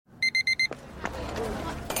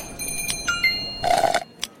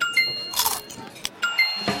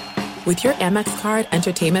With your Amex card,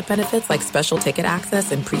 entertainment benefits like special ticket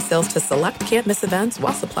access and pre-sales to select can't-miss events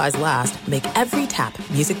while supplies last make every tap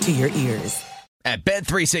music to your ears. At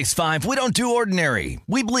Bet365, we don't do ordinary.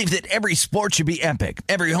 We believe that every sport should be epic.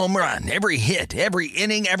 Every home run, every hit, every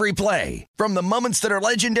inning, every play. From the moments that are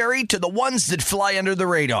legendary to the ones that fly under the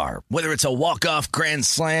radar. Whether it's a walk-off grand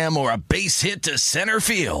slam or a base hit to center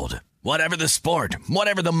field. Whatever the sport,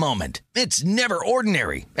 whatever the moment. It's never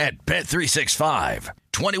ordinary at Bet365.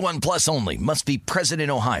 21 plus only. Must be present in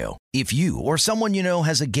Ohio. If you or someone you know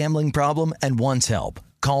has a gambling problem and wants help,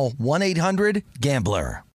 call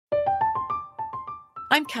 1-800-GAMBLER.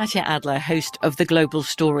 I'm Katya Adler, host of The Global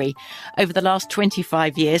Story. Over the last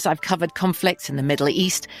 25 years, I've covered conflicts in the Middle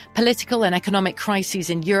East, political and economic crises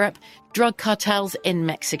in Europe, drug cartels in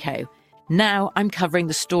Mexico. Now I'm covering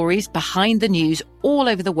the stories behind the news all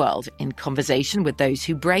over the world in conversation with those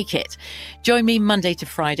who break it. Join me Monday to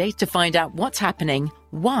Friday to find out what's happening,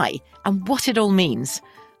 why, and what it all means.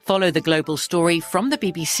 Follow The Global Story from the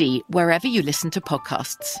BBC wherever you listen to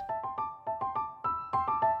podcasts.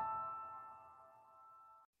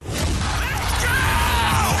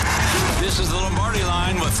 This is the Lombardi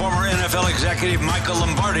Line with former NFL executive Michael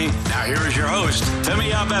Lombardi. Now here is your host,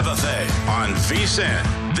 Femi Abebefe, on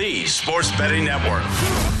VSiN, the Sports Betting Network.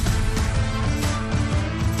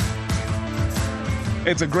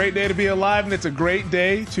 It's a great day to be alive, and it's a great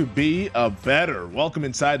day to be a bettor. Welcome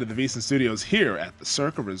inside to the VSiN Studios here at the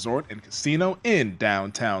Circa Resort and Casino in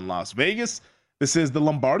downtown Las Vegas. This is the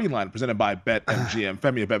Lombardi Line presented by BetMGM.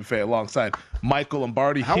 Femi Abebefe alongside Michael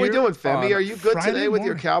Lombardi. How here we doing, Femi? Are you good Friday today with morning.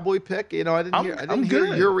 your Cowboy pick? You know, I didn't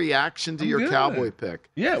hear your reaction to your Cowboy pick.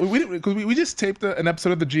 Yeah, we just taped an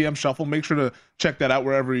episode of the GM Shuffle. Make sure to check that out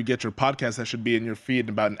wherever you get your podcast. That should be in your feed in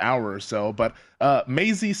about an hour or so. But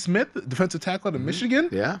Maisie Smith, defensive tackle out of Michigan.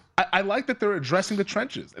 Yeah. I like that they're addressing the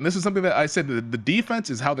trenches. And this is something that I said, the defense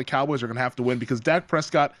is how the Cowboys are going to have to win, because Dak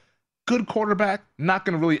Prescott, good quarterback, not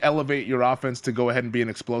going to really elevate your offense to go ahead and be an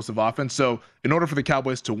explosive offense. So in order for the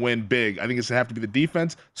Cowboys to win big, I think it's going to have to be the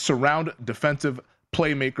defense, surround defensive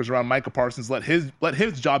playmakers around Micah Parsons, let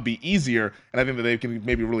his job be easier, and I think that they can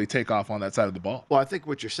maybe really take off on that side of the ball. Well, I think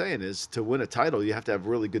what you're saying is to win a title, you have to have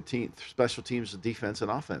really good team, special teams, defense, and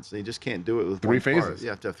offense. And you just can't do it with three one phases. part. You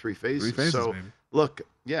have to have three phases. So, maybe. Look,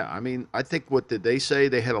 yeah, I mean, I think what did they say?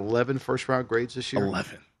 They had 11 first-round grades this year?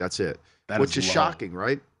 11. That's it. Which is low. shocking,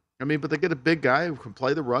 right? I mean, but they get a big guy who can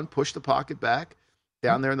play the run, push the pocket back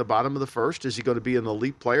down there in the bottom of the first. Is he going to be an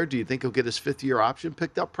elite player? Do you think he'll get his fifth-year option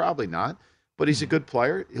picked up? Probably not. But he's a good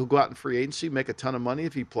player. He'll go out in free agency, make a ton of money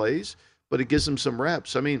if he plays, but it gives him some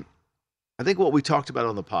reps. I mean, I think what we talked about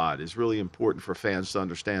on the pod is really important for fans to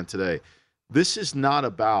understand today. This is not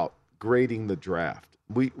about grading the draft.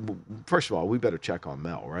 First of all, we better check on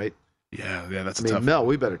Mel, right? Yeah, that's tough. Mel,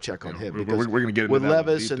 we better check on him. We're going to get into with that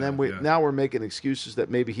Levis, and then now we're making excuses that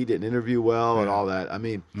maybe he didn't interview well and all that. I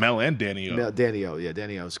mean, Mel and Danny O. Danny O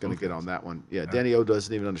is going to get on that one. Yeah, Danny O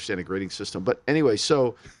doesn't even understand a grading system. But anyway,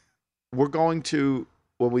 so we're going to,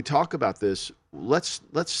 when we talk about this, let's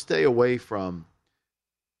stay away from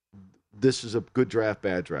this is a good draft,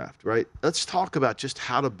 bad draft, right? Let's talk about just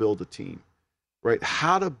how to build a team, right?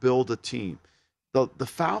 How to build a team. The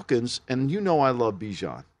Falcons, and you know I love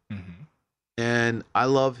Bijan. Mm-hmm. And I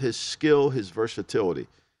love his skill, his versatility.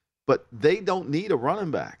 But they don't need a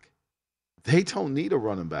running back. They don't need a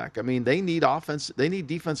running back. I mean, they need offense. They need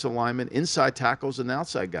defensive linemen, inside tackles, and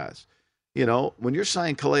outside guys. You know, when you're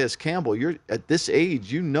signing Calais Campbell, you're at this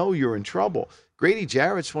age, you know you're in trouble. Grady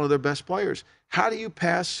Jarrett's one of their best players. How do you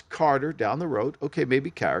pass Carter down the road? Okay,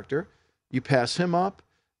 maybe character. You pass him up.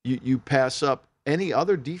 You pass up any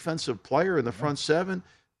other defensive player in the front seven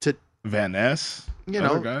to Van Ness,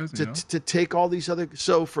 guys, to take all these other.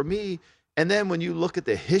 So for me, and then when you look at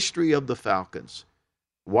the history of the Falcons,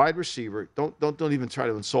 wide receiver, don't even try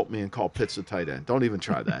to insult me and call Pitts a tight end. Don't even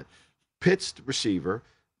try that. Pitts receiver,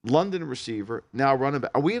 London receiver, now running back.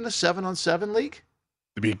 Are we in a 7-on-7 league?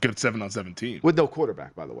 It'd be a good 7-on-7 team with no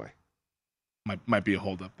quarterback, by the way. Might be a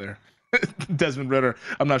hold up there. Desmond Ridder,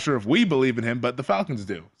 I'm not sure if we believe in him, but the Falcons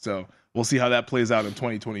do. So we'll see how that plays out in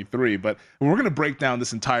 2023. But we're going to break down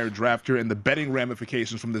this entire draft here and the betting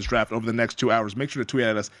ramifications from this draft over the next 2 hours. Make sure to tweet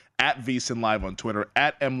at us at VSiN Live on Twitter,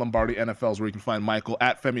 at MLombardiNFL is where you can find Michael,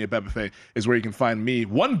 at Femi Abebefe is where you can find me.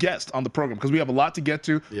 One guest on the program, because we have a lot to get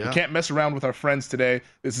to. Yeah. We can't mess around with our friends today.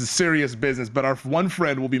 This is serious business. But our one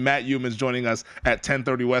friend will be Matt Humans joining us at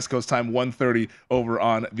 10:30 West Coast time, 1:30 over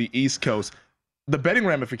on the East Coast. The betting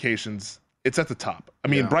ramifications, it's at the top. I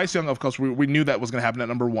mean, Bryce Young, of course, we knew that was going to happen at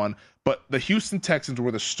number 1, but the Houston Texans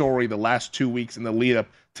were the story the last 2 weeks in the lead up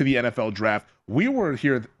to the NFL draft. We were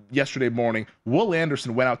here yesterday morning. Will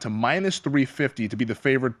Anderson went out to minus 350 to be the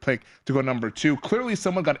favored pick to go number 2. Clearly,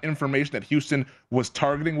 someone got information that Houston was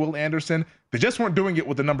targeting Will Anderson. They just weren't doing it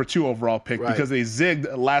with the number 2 overall pick because they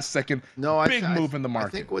zigged last second. Big move in the market.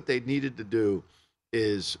 I think what they needed to do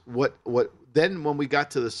is what then when we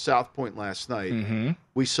got to the South Point last night,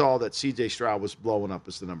 we saw that C.J. Stroud was blowing up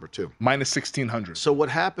as the number 2. Minus 1,600. So what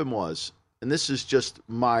happened was, and this is just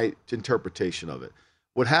my interpretation of it,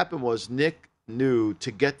 what happened was Nick knew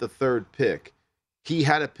to get the 3rd pick, he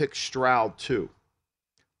had to pick Stroud too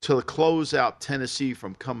to close out Tennessee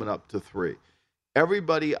from coming up to 3.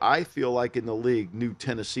 Everybody, I feel like in the league, knew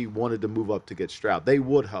Tennessee wanted to move up to get Stroud. They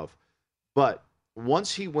would have. But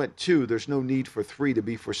once he went 2, there's no need for 3 to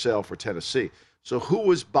be for sale for Tennessee. So who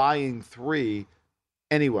was buying 3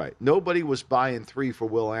 anyway? Nobody was buying 3 for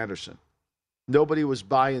Will Anderson. Nobody was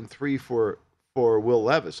buying 3 for Will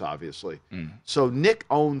Levis, obviously. So Nick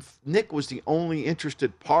was the only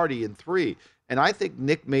interested party in 3. And I think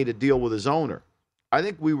Nick made a deal with his owner. I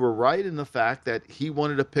think we were right in the fact that he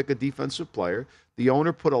wanted to pick a defensive player. The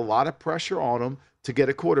owner put a lot of pressure on him to get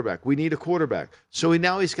a quarterback. We need a quarterback. So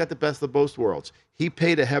now he's got the best of both worlds. He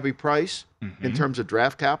paid a heavy price in terms of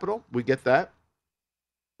draft capital. We get that.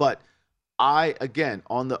 But again,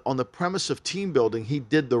 on the premise of team building, he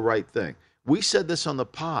did the right thing. We said this on the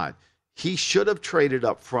pod. He should have traded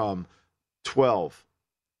up from 12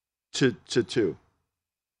 to 2.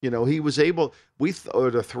 He was able,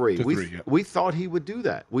 or to 3. We thought he would do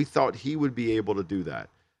that. We thought he would be able to do that.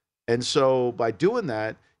 And so by doing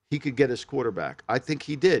that, he could get his quarterback. I think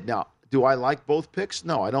he did. Now, do I like both picks?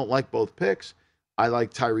 No, I don't like both picks. I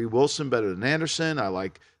like Tyree Wilson better than Anderson.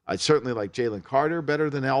 I certainly like Jalen Carter better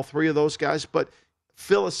than all 3 of those guys. But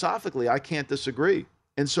philosophically, I can't disagree.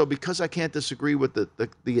 And so because I can't disagree with the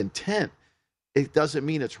intent, it doesn't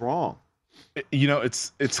mean it's wrong.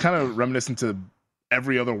 It's kind of reminiscent to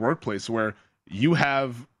every other workplace where you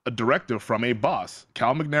have a directive from a boss.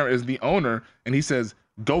 Cal McNair is the owner, and he says,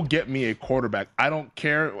 go get me a quarterback. I don't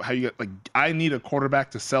care how you get, I need a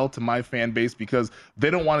quarterback to sell to my fan base because they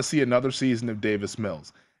don't want to see another season of Davis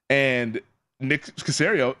Mills. And Nick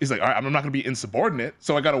Caserio, he's like, all right, I'm not going to be insubordinate,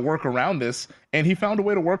 so I got to work around this. And he found a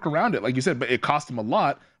way to work around it. Like you said, but it cost him a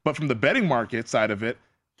lot. But from the betting market side of it,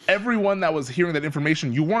 everyone that was hearing that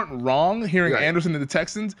information, you weren't wrong hearing Anderson and the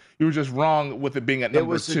Texans. You were just wrong with it being at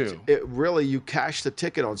number 2. You cashed the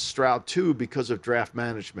ticket on Stroud too because of draft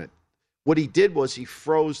management. What he did was he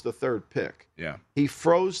froze the 3rd pick. Yeah. He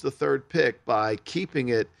froze the 3rd pick by keeping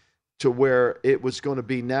it to where it was going to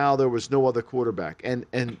be now there was no other quarterback.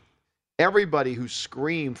 And everybody who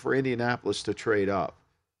screamed for Indianapolis to trade up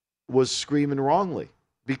was screaming wrongly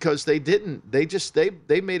because they didn't.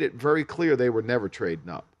 They made it very clear they were never trading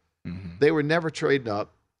up. They were never trading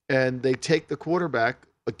up, and they take the quarterback.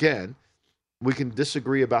 Again, we can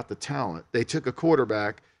disagree about the talent. They took a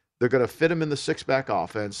quarterback. They're going to fit him in the 6-back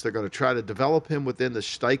offense. They're going to try to develop him within the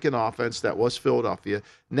Steichen offense that was Philadelphia.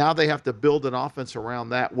 Now they have to build an offense around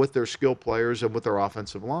that with their skill players and with their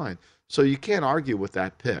offensive line. So you can't argue with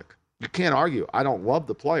that pick. You can't argue. I don't love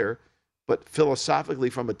the player, but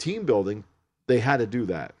philosophically from a team building, they had to do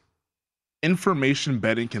that. Information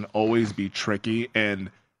betting can always be tricky,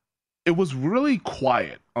 and it was really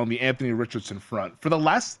quiet on the Anthony Richardson front for the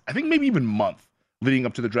last, I think maybe even month leading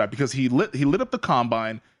up to the draft because he lit up the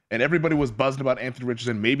combine. And everybody was buzzing about Anthony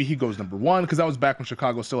Richardson. Maybe he goes number 1 because that was back when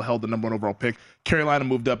Chicago still held the number 1 overall pick. Carolina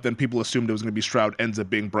moved up. Then people assumed it was going to be Stroud. Ends up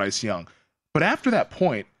being Bryce Young. But after that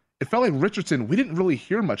point, it felt like Richardson, we didn't really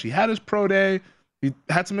hear much. He had his pro day. He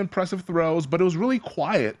had some impressive throws, but it was really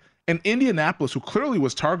quiet. And Indianapolis, who clearly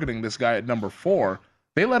was targeting this guy at number 4,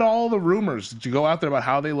 they let all the rumors to go out there about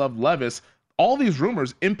how they loved Levis. All these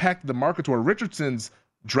rumors impacted the market to where Richardson's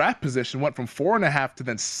draft position went from 4.5 to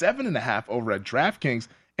then 7.5 over at DraftKings.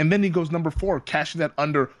 And then he goes number 4, cashing that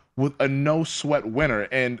under with a no-sweat winner.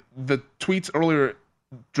 And the tweets earlier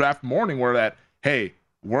draft morning were that, hey,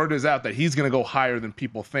 word is out that he's going to go higher than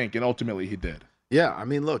people think, and ultimately he did. Yeah, I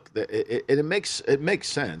mean, look, it makes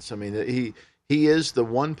sense. I mean, he is the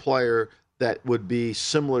one player that would be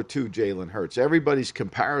similar to Jalen Hurts. Everybody's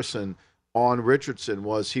comparison on Richardson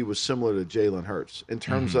was he was similar to Jalen Hurts in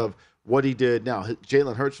terms of what he did. Now,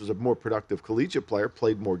 Jalen Hurts was a more productive collegiate player,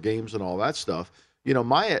 played more games and all that stuff.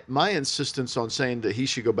 My insistence on saying that he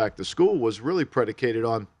should go back to school was really predicated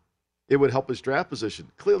on it would help his draft position.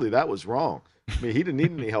 Clearly, that was wrong. I mean, he didn't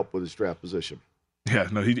need any help with his draft position. Yeah,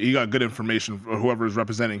 no, he got good information. Or whoever is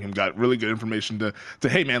representing him got really good information to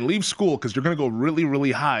hey, man, leave school because you're going to go really,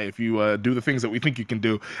 really high if you do the things that we think you can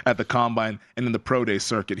do at the Combine and in the Pro Day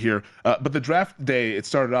circuit here. But the draft day, it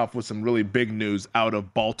started off with some really big news out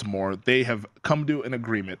of Baltimore. They have come to an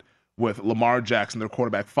agreement with Lamar Jackson, their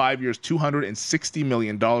quarterback, 5 years, $260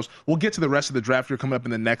 million. We'll get to the rest of the draft here coming up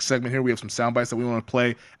in the next segment here. We have some sound bites that we want to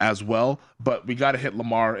play as well, but we got to hit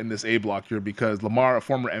Lamar in this A block here because Lamar, a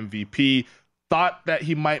former MVP, thought that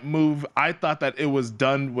he might move. I thought that it was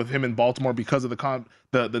done with him in Baltimore because of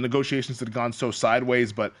the negotiations that had gone so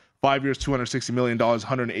sideways, but 5 years, $260 million,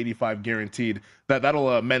 185 guaranteed.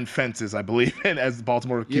 That'll mend fences, I believe, and as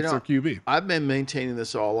Baltimore keeps their QB. I've been maintaining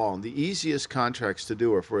this all along. The easiest contracts to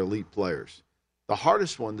do are for elite players. The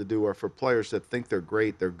hardest one to do are for players that think they're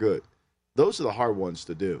great, they're good. Those are the hard ones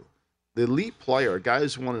to do. The elite player, a guy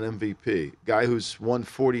who's won an MVP, a guy who's won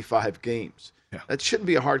 45 games, that shouldn't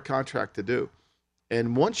be a hard contract to do.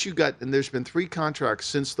 And once you got, and there's been 3 contracts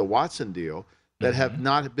since the Watson deal that have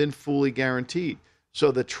not been fully guaranteed. So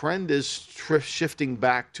the trend is shifting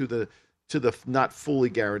back to the not fully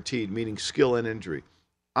guaranteed, meaning skill and injury.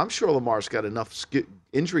 I'm sure Lamar's got enough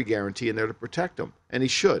injury guarantee in there to protect him, and he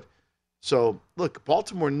should. So look,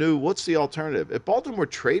 Baltimore knew what's the alternative. If Baltimore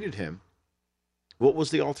traded him, what was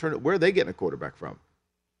the alternative? Where are they getting a quarterback from?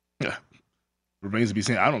 Yeah. Remains to be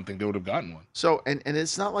seen. I don't think they would have gotten one. So, and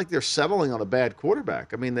it's not like they're settling on a bad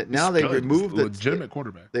quarterback. I mean, that now they remove the legitimate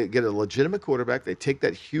quarterback. They get a legitimate quarterback. They take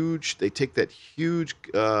that huge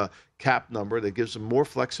cap number that gives them more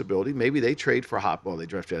flexibility. Maybe they trade for Hop. Well, they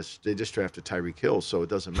just drafted Tyreek Hill, so it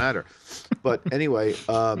doesn't matter. But anyway,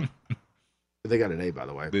 they got an A, by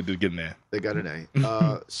the way. They did get an A. They got an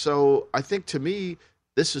A. So I think to me,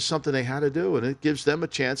 this is something they had to do, and it gives them a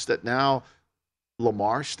chance that now.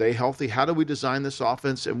 Lamar, stay healthy. How do we design this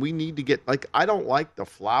offense? And we need to get, I don't like the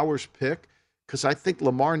Flowers pick because I think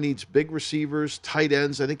Lamar needs big receivers, tight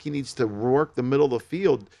ends. I think he needs to work the middle of the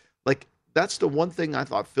field. That's the one thing I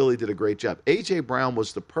thought Philly did a great job. A.J. Brown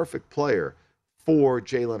was the perfect player for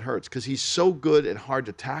Jalen Hurts because he's so good and hard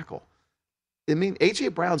to tackle. I mean, A.J.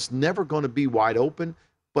 Brown's never going to be wide open,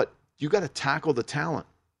 but you got to tackle the talent.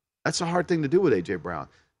 That's a hard thing to do with A.J. Brown.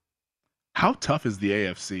 How tough is the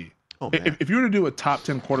AFC? Oh, if you were to do a top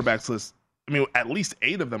 10 quarterbacks list, I mean, at least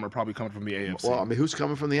 8 of them are probably coming from the AFC. Well, I mean, who's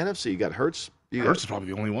coming from the NFC? You got Hurts. Hurts is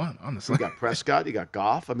probably the only one, honestly. You got Prescott. You got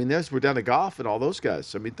Goff. I mean, we're down to Goff and all those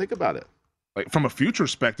guys. I mean, think about it. From a future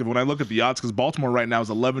perspective, when I look at the odds, because Baltimore right now is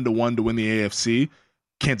 11-1 to win the AFC.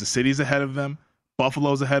 Kansas City's ahead of them.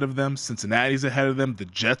 Buffalo's ahead of them. Cincinnati's ahead of them. The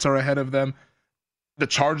Jets are ahead of them. The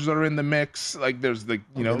Chargers are in the mix. There's they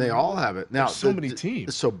all have it now. So many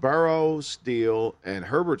teams. So Burrow's deal and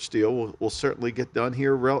Herbert's deal will certainly get done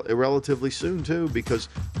here relatively soon too, because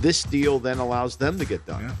this deal then allows them to get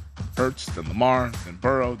done. Yeah. Hurts, then Lamar, then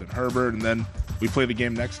Burrow, then Herbert, and then we play the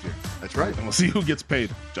game next year. That's right. And we'll see who gets paid.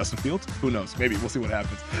 Justin Fields? Who knows? Maybe. We'll see what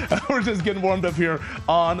happens. We're just getting warmed up here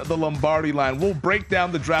on the Lombardi line. We'll break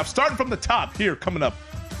down the draft starting from the top here coming up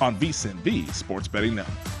on VSiN, the Sports Betting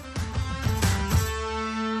Network.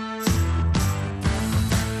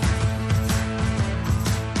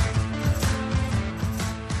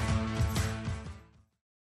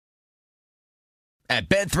 At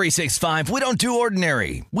Bet365, we don't do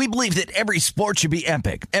ordinary. We believe that every sport should be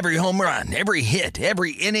epic. Every home run, every hit,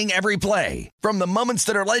 every inning, every play. From the moments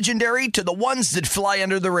that are legendary to the ones that fly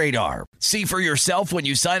under the radar. See for yourself when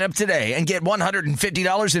you sign up today and get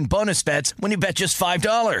 $150 in bonus bets when you bet just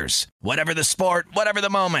 $5. Whatever the sport, whatever the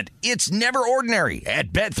moment, it's never ordinary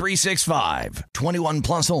at Bet365. 21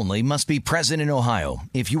 plus only. Must be present in Ohio.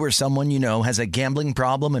 If you or someone you know has a gambling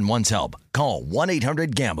problem and wants help, call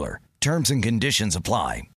 1-800-GAMBLER. Terms and conditions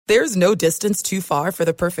apply. There's no distance too far for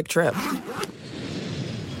the perfect trip.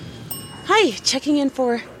 Hi, checking in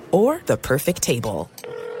for... Or the perfect table.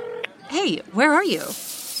 Hey, where are you?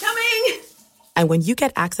 Coming! And when you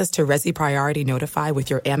get access to Resi Priority Notify with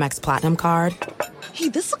your Amex Platinum card... Hey,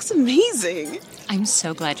 this looks amazing. I'm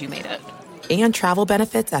so glad you made it. And travel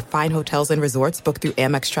benefits at fine hotels and resorts booked through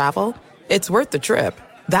Amex Travel, it's worth the trip.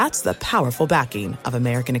 That's the powerful backing of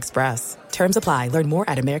American Express. Terms apply. Learn more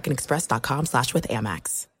at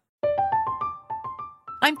americanexpress.com/withAmex.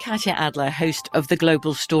 I'm Katya Adler, host of The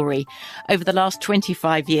Global Story. Over the last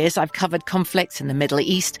 25 years, I've covered conflicts in the Middle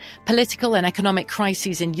East, political and economic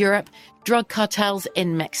crises in Europe, drug cartels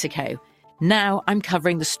in Mexico. Now I'm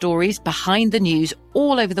covering the stories behind the news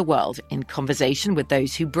all over the world in conversation with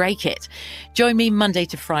those who break it. Join me Monday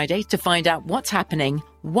to Friday to find out what's happening,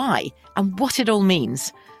 why, and what it all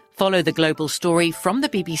means. Follow The Global Story from the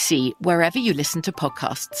BBC wherever you listen to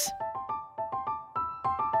podcasts.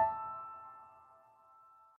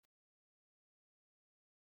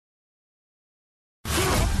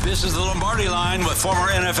 This is the Lombardi Line with former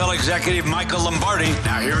NFL executive Michael Lombardi.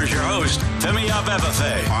 Now here is your host, Femi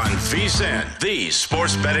Abebefe, on VSiN, the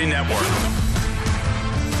Sports Betting Network.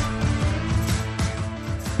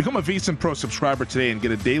 Become a VSiN Pro subscriber today and get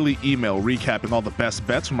a daily email recapping all the best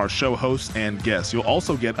bets from our show hosts and guests. You'll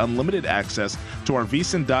also get unlimited access to our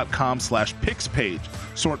VSiN.com/picks page.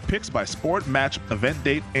 Sort picks by sport, match, event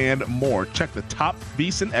date, and more. Check the top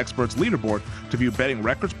VSiN experts leaderboard to view betting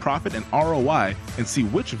records, profit, and ROI, and see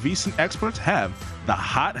which VSiN experts have the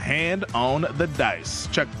hot hand on the dice.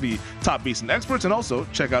 Check the top VSiN experts and also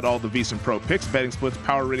check out all the VSiN Pro picks, betting splits,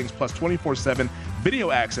 power ratings, plus 24/7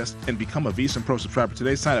 video access, and become a VSiN Pro subscriber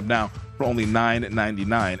today. Sign up now for only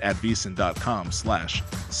 $9.99 at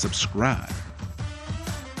VSiN.com/subscribe.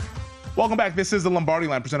 Welcome back. This is the Lombardi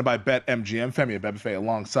Line presented by BetMGM. Femi Abebefe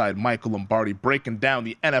alongside Michael Lombardi breaking down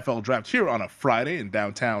the NFL draft here on a Friday in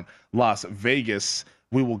downtown Las Vegas.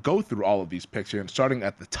 We will go through all of these picks here, and starting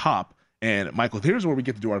at the top. And Michael, here's where we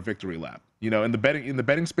get to do our victory lap. You know, in the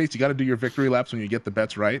betting space, you got to do your victory laps when you get the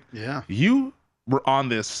bets right. Yeah. You were on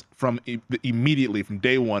this from immediately from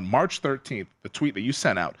day one, March 13th, the tweet that you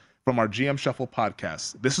sent out from our GM Shuffle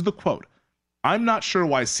podcast. This is the quote. "I'm not sure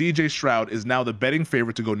why CJ Stroud is now the betting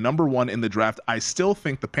favorite to go number one in the draft. I still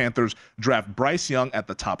think the Panthers draft Bryce Young at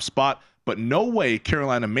the top spot, but no way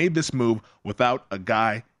Carolina made this move without a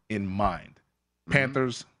guy in mind." Mm-hmm.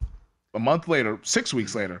 Panthers, a month later, 6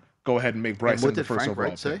 weeks later, go ahead and make Bryce Young the first overall.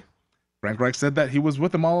 What did Frank Reich say? Frank Reich said that he was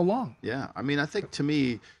with them all along. Yeah, I mean, I think to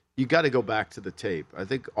me, you got to go back to the tape. I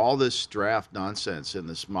think all this draft nonsense and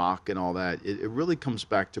this mock and all that, it really comes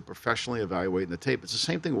back to professionally evaluating the tape. It's the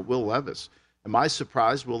same thing with Will Levis. Am I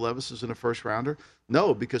surprised Will Levis is in a first rounder?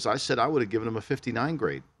 No, because I said I would have given him a 59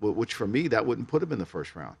 grade, which for me, that wouldn't put him in the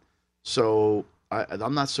first round. So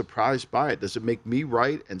I'm not surprised by it. Does it make me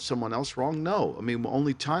right and someone else wrong? No. I mean,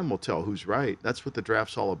 only time will tell who's right. That's what the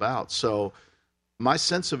draft's all about. So my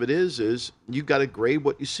sense of it is you got to grade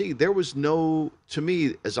what you see. There was no, to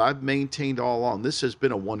me, as I've maintained all along, this has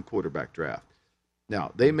been a one quarterback draft.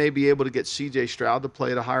 Now, they may be able to get CJ Stroud to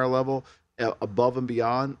play at a higher level, above and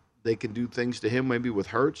beyond. They can do things to him, maybe with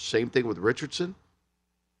Hurts. Same thing with Richardson.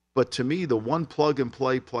 But to me, the one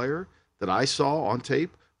plug-and-play player that I saw on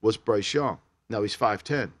tape was Bryce Young. Now, he's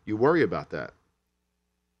 5'10". You worry about that.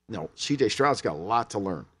 No, C.J. Stroud's got a lot to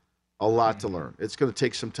learn. A lot to learn. It's going to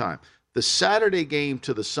take some time. The Saturday game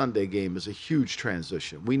to the Sunday game is a huge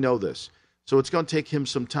transition. We know this. So it's going to take him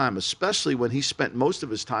some time, especially when he spent most of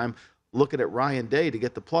his time looking at Ryan Day to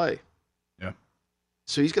get the play. Yeah.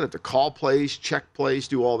 So he's going to have to call plays, check plays,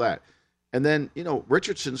 do all that. And then,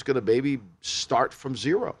 Richardson's going to maybe start from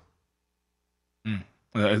zero.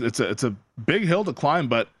 It's a big hill to climb,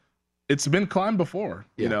 but it's been climbed before,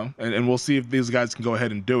 and we'll see if these guys can go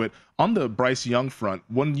ahead and do it. On the Bryce Young front,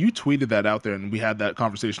 when you tweeted that out there and we had that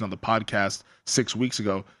conversation on the podcast 6 weeks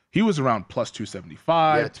ago, he was around plus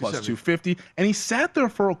 275, plus 250, and he sat there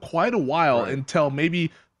for quite a while until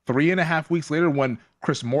maybe 3.5 weeks later when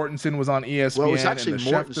Chris Mortensen was on ESPN. Well, it was actually and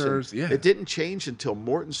the Mortensen. Yeah. It didn't change until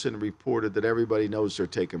Mortensen reported that everybody knows they're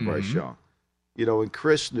taking Bryce Young. And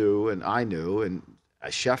Chris knew, and I knew, and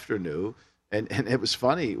Schefter knew, and it was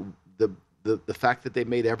funny. The fact that they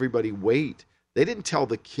made everybody wait. They didn't tell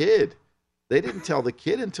the kid. They didn't tell the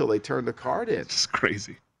kid until they turned the card in. It's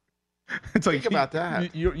crazy. It's like, think about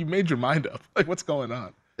that. You made your mind up. Like, what's going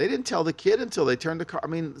on? They didn't tell the kid until they turned the card. I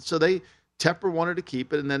mean, so Tepper wanted to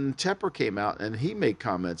keep it, and then Tepper came out and he made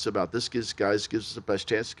comments about this gives us the best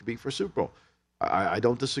chance to compete for Super Bowl. I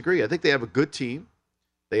don't disagree. I think they have a good team.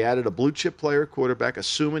 They added a blue chip player quarterback,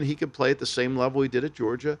 assuming he could play at the same level he did at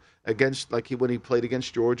Georgia when he played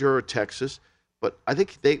against Georgia or Texas. But I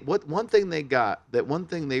think one thing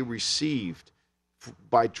they received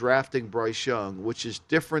by drafting Bryce Young, which is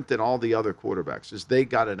different than all the other quarterbacks, is they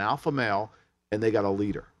got an alpha male and they got a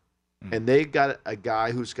leader. And they got a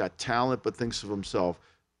guy who's got talent but thinks of himself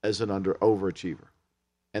as an overachiever.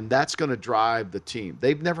 And that's going to drive the team.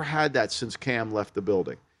 They've never had that since Cam left the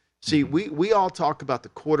building. See, we all talk about the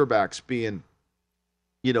quarterbacks being,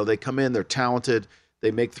 they come in, they're talented,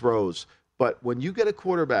 they make throws. But when you get a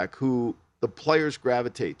quarterback who the players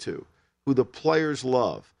gravitate to, who the players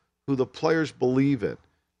love, who the players believe in,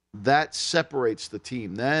 that separates the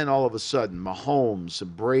team. Then all of a sudden, Mahomes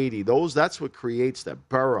and Brady, that's what creates that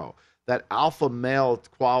Burrow, that alpha male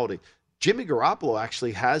quality. Jimmy Garoppolo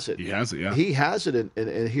actually has it. He has it, yeah. He has it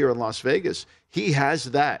in here in Las Vegas. He has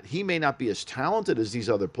that. He may not be as talented as these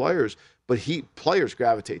other players, but players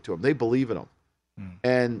gravitate to him. They believe in him.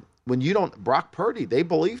 And when Brock Purdy, they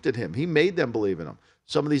believed in him. He made them believe in him.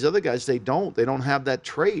 Some of these other guys, they don't. They don't have that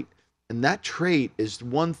trait. And that trait is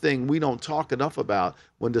one thing we don't talk enough about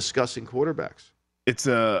when discussing quarterbacks. It's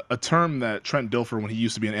a term that Trent Dilfer, when he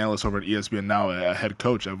used to be an analyst over at ESPN, now a head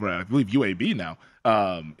coach over at, I believe, UAB now,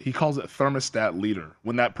 he calls it thermostat leader.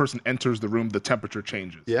 When that person enters the room, the temperature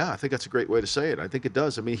changes. Yeah, I think that's a great way to say it. I think it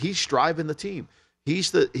does. I mean, he's driving the team.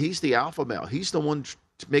 He's the alpha male. He's the one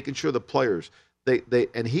making sure the players,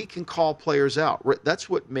 and he can call players out. That's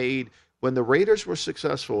what made, when the Raiders were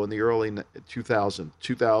successful in the early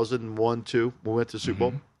 2001, 2, when we went to Super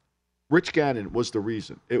Bowl, Rich Gannon was the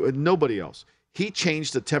reason. Nobody else. He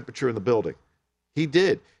changed the temperature in the building. He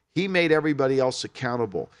did. He made everybody else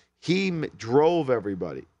accountable. He drove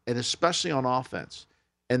everybody, and especially on offense.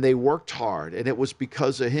 And they worked hard, and it was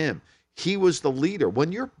because of him. He was the leader.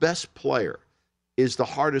 When your best player is the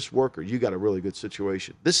hardest worker, you got a really good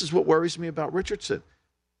situation. This is what worries me about Richardson.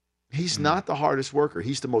 He's not the hardest worker.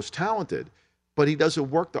 He's the most talented, but he doesn't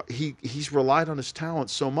work. He's relied on his talent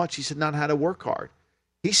so much, he said not how to work hard.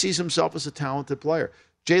 He sees himself as a talented player.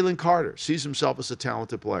 Jalen Carter sees himself as a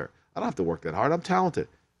talented player. I don't have to work that hard. I'm talented.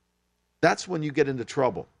 That's when you get into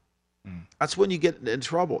trouble. That's when you get in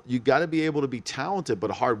trouble. You got to be able to be talented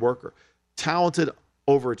but a hard worker. Talented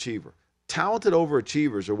overachiever. Talented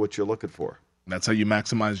overachievers are what you're looking for. That's how you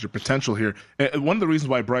maximize your potential here. One of the reasons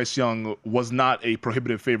why Bryce Young was not a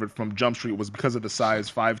prohibitive favorite from Jump Street was because of the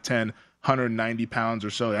size, 5'10", 190 pounds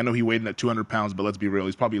or so. I know he weighed in at 200 pounds, but let's be real,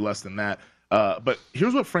 he's probably less than that. But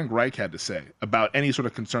here's what Frank Reich had to say about any sort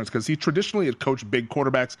of concerns, because he traditionally had coached big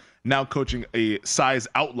quarterbacks, now coaching a size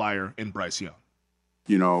outlier in Bryce Young.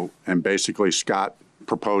 You know, and basically Scott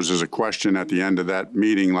proposes a question at the end of that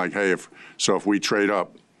meeting, like, hey, if we trade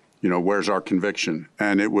up, you know, where's our conviction?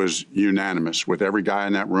 And it was unanimous with every guy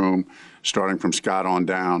in that room, starting from Scott on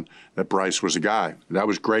down, that Bryce was a guy. That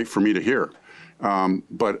was great for me to hear.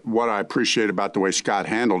 But what I appreciate about the way Scott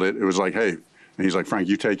handled it, it was like, hey, and he's like, Frank,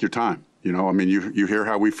 you take your time. You know, I mean, you hear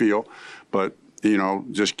how we feel, but, you know,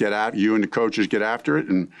 just you and the coaches get after it.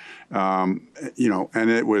 And, you know, and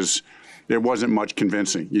it wasn't much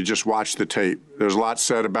convincing. You just watch the tape. There's a lot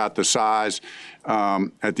said about the size.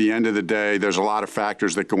 At the end of the day, there's a lot of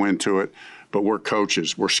factors that go into it, but we're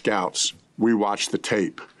coaches, we're scouts. We watch the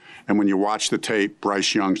tape. And when you watch the tape,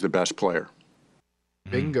 Bryce Young's the best player.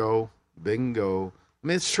 Bingo. I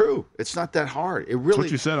mean, it's true. It's not that hard. It really. That's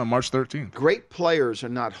what you said on March 13th. Great players are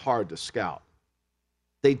not hard to scout.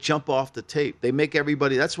 They jump off the tape. They make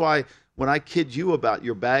everybody. That's why when I kid you about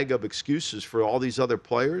your bag of excuses for all these other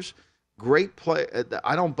players,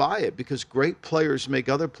 I don't buy it, because great players make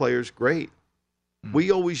other players great. We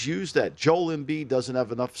always use that. Joel Embiid doesn't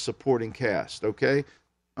have enough supporting cast, okay?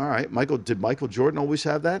 All right, did Michael Jordan always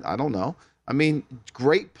have that? I don't know. I mean,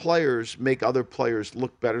 great players make other players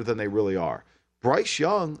look better than they really are. Bryce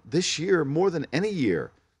Young, this year, more than any year,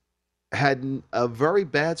 had a very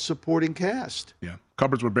bad supporting cast. Yeah,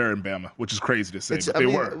 cupboards were bare in Bama, which is crazy to say,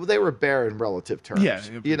 but they were bare in relative terms. Yeah,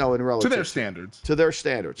 you know, in relative to their standards. To their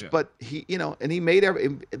standards. Yeah. But he, you know, and he made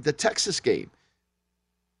the Texas game.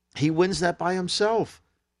 He wins that by himself.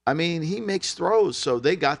 I mean, he makes throws, so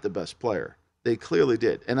they got the best player. They clearly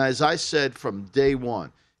did. And as I said from day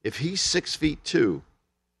one, if he's 6'2",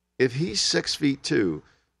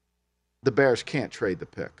 the Bears can't trade the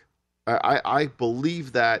pick. I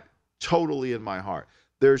believe that totally in my heart.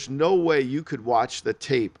 There's no way you could watch the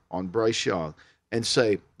tape on Bryce Young and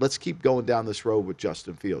say, let's keep going down this road with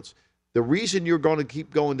Justin Fields. The reason you're going to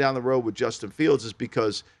keep going down the road with Justin Fields is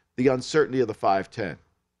because the uncertainty of the 5'10".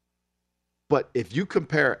 But if you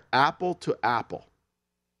compare apple to apple,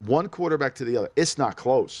 one quarterback to the other, it's not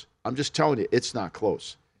close. I'm just telling you, it's not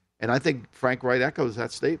close. And I think Frank Wright echoes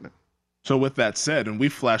that statement. So with that said, and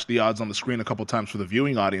we've flashed the odds on the screen a couple times for the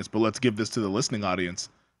viewing audience, but let's give this to the listening audience.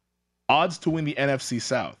 Odds to win the NFC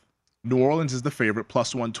South. New Orleans is the favorite,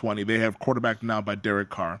 plus 120. They have quarterback now by Derek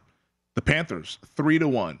Carr. The Panthers,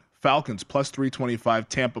 3-1. Falcons, plus 325.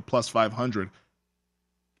 Tampa, plus 500.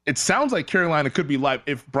 It sounds like Carolina could be live.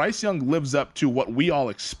 If Bryce Young lives up to what we all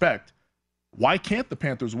expect, why can't the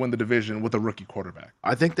Panthers win the division with a rookie quarterback?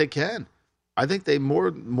 I think they can. I think they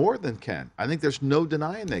more than can. I think there's no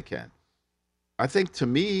denying they can. I think, to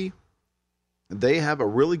me, they have a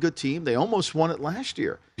really good team. They almost won it last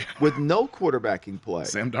year with no quarterbacking play.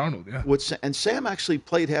 Sam Darnold, yeah. And Sam actually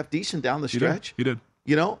played half decent down the stretch. He did.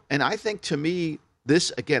 You know, and I think, to me,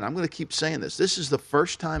 this, again, I'm going to keep saying this. This is the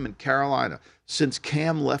first time in Carolina since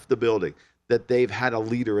Cam left the building that they've had a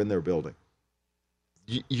leader in their building.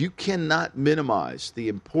 You cannot minimize the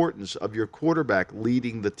importance of your quarterback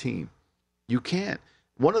leading the team. You can't.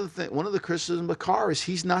 One of the criticisms of Carr is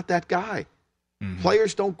he's not that guy. Mm-hmm.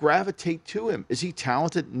 Players don't gravitate to him. Is he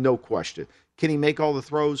talented? No question. Can he make all the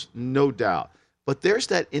throws? No doubt. But there's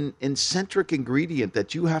that eccentric ingredient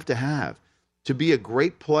that you have to be a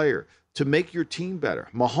great player, to make your team better.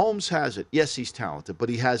 Mahomes has it. Yes, he's talented, but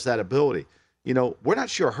he has that ability. We're not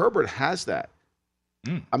sure Herbert has that.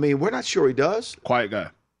 I mean, we're not sure he does. Quiet guy.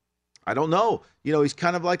 I don't know. He's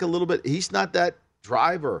kind of like a little bit – he's not that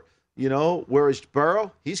driver, whereas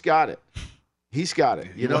Burrow, he's got it. He's got it,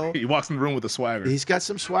 He walks in the room with a swagger. He's got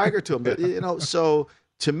some swagger to him. But, so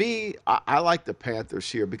to me, I like the Panthers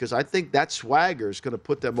here because I think that swagger is going to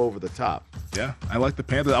put them over the top. Yeah, I like the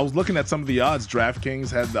Panthers. I was looking at some of the odds.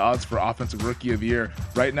 DraftKings had the odds for Offensive Rookie of the Year.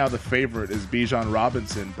 Right now, the favorite is Bijan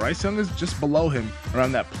Robinson. Bryce Young is just below him,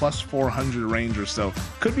 around that plus 400 range or so.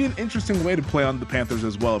 Could be an interesting way to play on the Panthers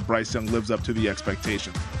as well if Bryce Young lives up to the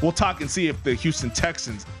expectation. We'll talk and see if the Houston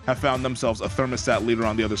Texans have found themselves a thermostat leader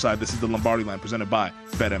on the other side. This is the Lombardi Line presented by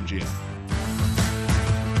BetMGM.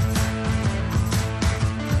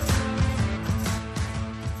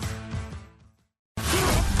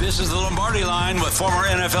 This is the Lombardi Line with former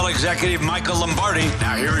NFL executive Michael Lombardi.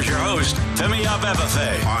 Now here is your host, Femi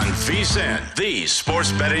Abebefe, on VSiN, the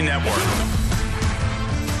Sports Betting Network.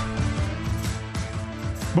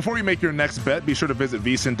 Before you make your next bet, be sure to visit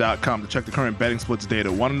vsin.com to check the current betting splits data.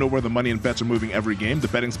 Want to know where the money and bets are moving every game? The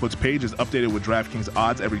betting splits page is updated with DraftKings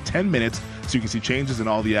odds every 10 minutes so you can see changes in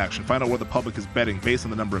all the action. Find out where the public is betting based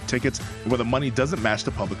on the number of tickets and where the money doesn't match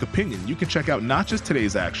the public opinion. You can check out not just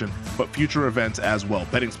today's action, but future events as well.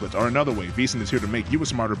 Betting splits are another way. VSiN is here to make you a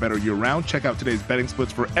smarter, better year-round. Check out today's betting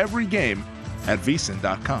splits for every game at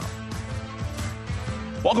vsin.com.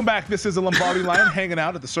 Welcome back. This is the Lombardi Line, hanging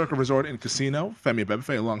out at the Circa Resort and Casino. Femi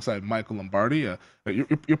Abebefe alongside Michael Lombardi.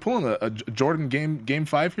 You're pulling a Jordan game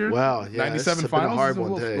 5 here? Well, yeah, 97 it's finals. been a hard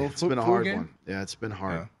one day. It's been a hard one. Yeah, it's been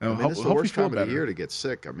hard. Yeah. It's the worst time of the year to get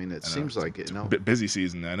sick. I mean, it seems like it. A bit busy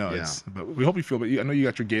season. I know. Yeah. But we hope you feel. But I know you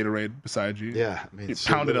got your Gatorade beside you. Yeah, I mean, you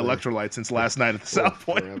pounded electrolytes since last night at the South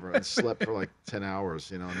Point. Forever. And slept for like 10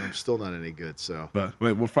 hours. And I'm still not any good. So. But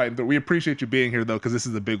we're fighting. We appreciate you being here though, because this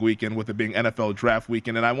is a big weekend with it being NFL Draft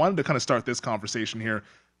Weekend, and I wanted to kind of start this conversation here.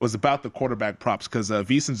 Was about the quarterback props because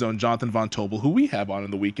VSiN's own Jonathan Von Tobel, who we have on in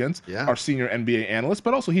the weekends, our senior NBA analyst,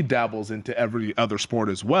 but also he dabbles into every other sport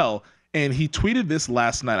as well. And he tweeted this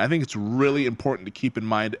last night. I think it's really important to keep in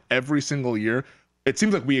mind every single year. It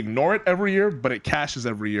seems like we ignore it every year, but it cashes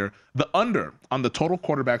every year. The under on the total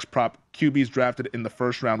quarterbacks prop QBs drafted in the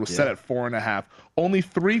first round was set at 4.5. Only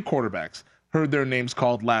 3 quarterbacks heard their names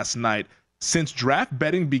called last night. Since draft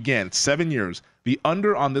betting began 7 years, the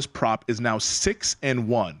under on this prop is now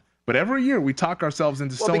 6-1. But every year we talk ourselves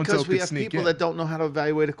into so-and-so because we could have sneak people in. that don't know how to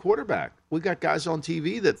evaluate a quarterback. We got guys on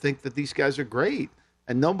TV that think that these guys are great,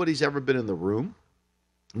 and nobody's ever been in the room.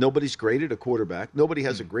 Nobody's graded a quarterback. Nobody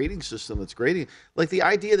has a grading system that's grading. Like the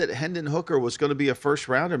idea that Hendon Hooker was going to be a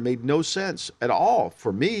first-rounder made no sense at all.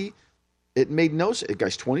 For me, it made no sense. The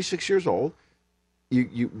guy's 26 years old.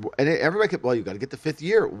 And everybody could, you got to get the 5th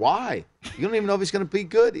year. Why? You don't even know if he's going to be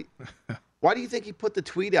good. Why do you think he put the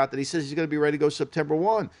tweet out that he says he's going to be ready to go September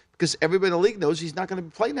 1? Because everybody in the league knows he's not going to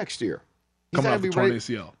play next year. He's Coming not off the going torn to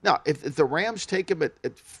be ready. ACL. Now, if the Rams take him at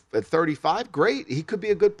 35, great. He could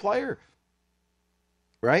be a good player.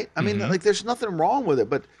 Right? I mean, like there's nothing wrong with it.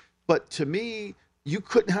 But to me, you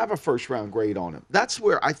couldn't have a first-round grade on him. That's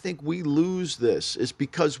where I think we lose this, is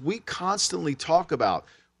because we constantly talk about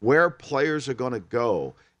where players are going to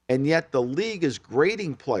go, and yet the league is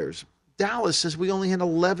grading players. Dallas says we only had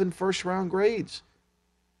 11 first-round grades.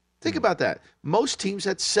 Think about that. Most teams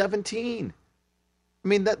had 17. I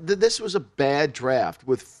mean, this was a bad draft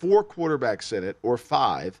with 4 quarterbacks in it, or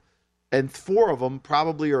 5, and 4 of them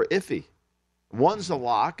probably are iffy. One's a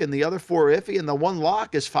lock, and the other 4 are iffy, and the one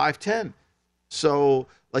lock is 5'10". So,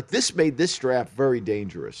 like, this made this draft very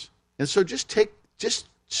dangerous. And so just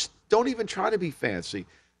don't even try to be fancy.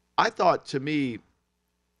 I thought, to me,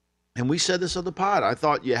 and we said this on the pod, I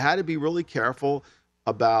thought you had to be really careful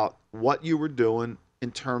about what you were doing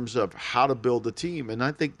in terms of how to build a team. And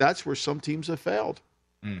I think that's where some teams have failed.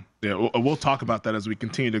 Yeah, we'll talk about that as we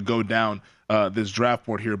continue to go down this draft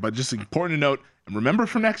board here. But just important to note, and remember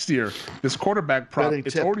for next year, this quarterback prop,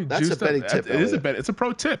 it's already juiced up. That's a betting tip. It is a bet. It's a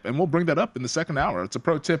pro tip, and we'll bring that up in the second hour. It's a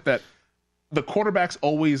pro tip that the quarterbacks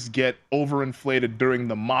always get overinflated during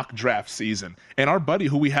the mock draft season. And our buddy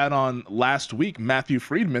who we had on last week, Matthew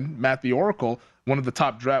Friedman, Matt the Oracle, one of the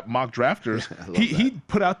top mock drafters, he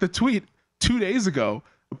put out the tweet 2 days ago,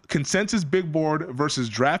 consensus big board versus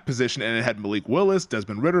draft position, and it had Malik Willis,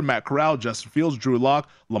 Desmond Ridder, Matt Corral, Justin Fields, Drew Lock,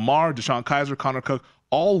 Lamar, Deshaun Kaiser, Connor Cook,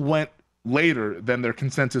 all went later than their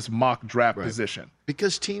consensus mock draft position.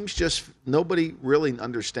 Because teams nobody really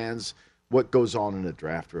understands what goes on in a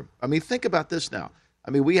draft room. I mean, think about this now.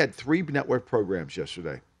 I mean, we had 3 network programs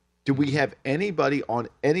yesterday. Do we have anybody on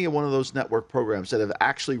any one of those network programs that have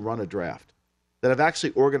actually run a draft? that have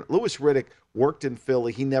actually organized. Louis Riddick worked in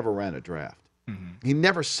Philly. He never ran a draft. He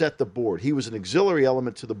never set the board. He was an auxiliary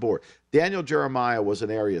element to the board. Daniel Jeremiah was an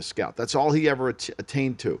area scout. That's all he ever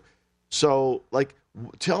attained to. So, like,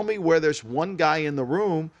 tell me where there's one guy in the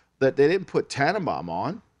room that they didn't put Tannenbaum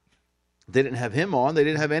on. They didn't have him on. They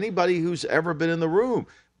didn't have anybody who's ever been in the room.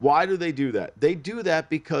 Why do they do that? They do that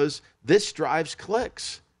because this drives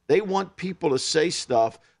clicks. They want people to say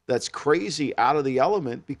stuff that's crazy out of the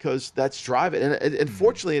element because that's driving. And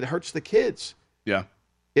unfortunately, it hurts the kids. Yeah.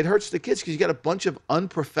 It hurts the kids because you got a bunch of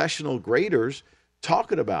unprofessional graders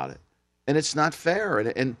talking about it. And it's not fair.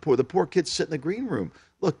 And the poor kids sit in the green room.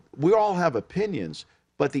 Look, we all have opinions,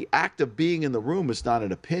 but the act of being in the room is not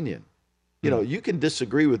an opinion. You know, you can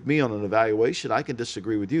disagree with me on an evaluation. I can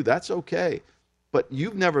disagree with you. That's okay. But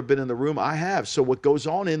you've never been in the room. I have. So what goes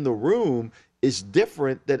on in the room is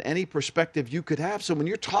different than any perspective you could have. So when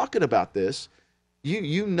you're talking about this,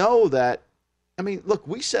 you know that, I mean, look,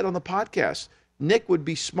 we said on the podcast, Nick would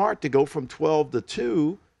be smart to go from 12 to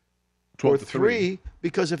 2 or 3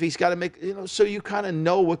 because if he's got to make, so you kind of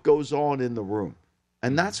know what goes on in the room.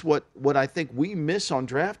 And that's what I think we miss on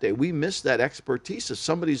draft day. We miss that expertise of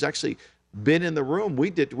somebody who's actually been in the room. We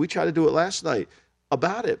tried to do it last night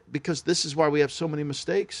about it because this is why we have so many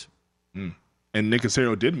mistakes. And Nick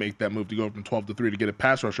Caserio did make that move to go from 12 to 3 to get a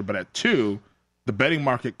pass rusher, but at 2, the betting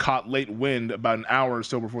market caught late wind about an hour or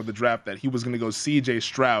so before the draft that he was going to go C.J.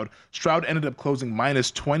 Stroud. Stroud ended up closing minus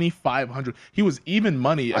 2,500. He was even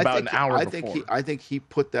money about an hour before. I think he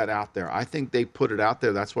put that out there. I think they put it out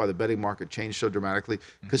there. That's why the betting market changed so dramatically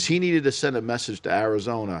because he needed to send a message to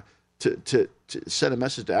Arizona to send a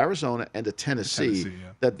message to Arizona and to Tennessee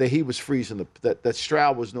that he was freezing that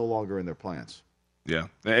Stroud was no longer in their plans. Yeah,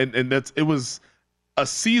 and it was a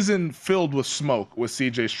season filled with smoke with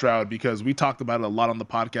C.J. Stroud because we talked about it a lot on the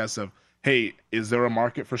podcast of, hey, is there a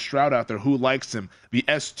market for Stroud out there? Who likes him? The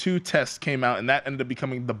S2 test came out, and that ended up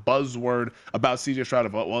becoming the buzzword about C.J. Stroud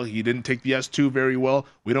of, well, he didn't take the S2 very well.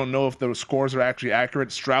 We don't know if the scores are actually accurate.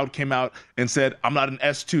 Stroud came out and said, I'm not an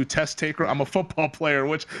S2 test taker. I'm a football player,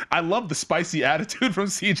 which I love the spicy attitude from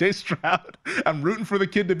C.J. Stroud. I'm rooting for the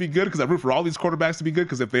kid to be good because I root for all these quarterbacks to be good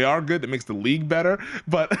because if they are good, it makes the league better.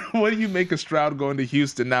 But what do you make of Stroud going to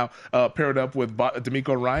Houston now, paired up with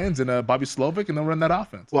D'Amico Ryans and Bobby Slovic, and they'll run that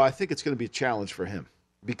offense? Well, I think it's going to be a challenge for him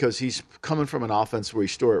because he's coming from an offense where he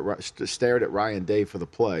stared at Ryan Day for the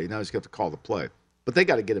play. Now he's got to call the play. But they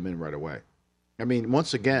got to get him in right away. I mean,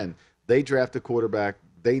 once again, they draft a quarterback.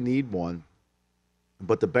 They need one.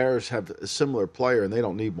 But the Bears have a similar player, and they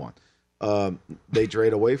don't need one. They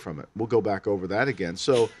trade away from it. We'll go back over that again.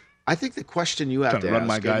 So I think the question you have to run ask,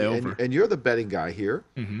 my guy over. And you're the betting guy here,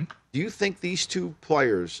 do you think these two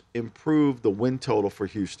players improve the win total for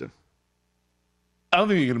Houston? I don't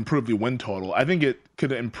think it could improve the win total. I think it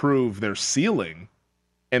could improve their ceiling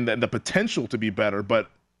and the potential to be better. But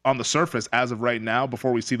on the surface, as of right now,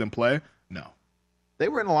 before we see them play, no. They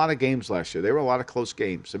were in a lot of games last year. They were a lot of close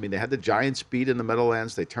games. I mean, they had the Giants beat in the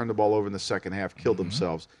Meadowlands. They turned the ball over in the second half, killed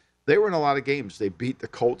themselves. They were in a lot of games. They beat the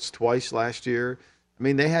Colts twice last year. I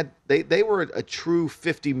mean, they were a true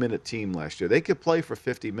 50-minute team last year. They could play for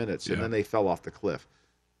 50 minutes, and then they fell off the cliff.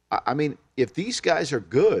 I mean, if these guys are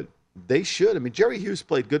good, they should. I mean, Jerry Hughes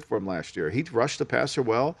played good for him last year. He rushed the passer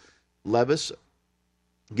well. Levis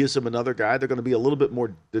gives them another guy. They're going to be a little bit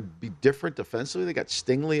more different defensively. They got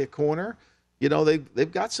Stingley at corner. You know,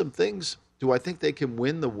 they've got some things. Do I think they can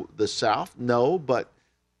win the South? No, but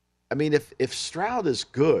I mean, if Stroud is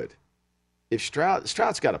good,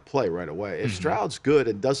 Stroud's got to play right away. If Stroud's good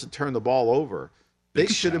and doesn't turn the ball over, they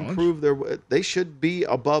should improve they should be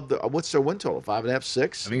above what's their win total? 5.5,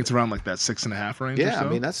 6? I think it's around like that 6.5 range. Yeah, or so. I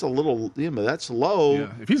mean that's a little, that's low.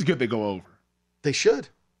 Yeah. If he's good, they go over. They should.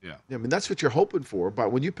 Yeah. I mean that's what you're hoping for.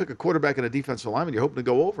 But when you pick a quarterback and a defensive lineman, you're hoping to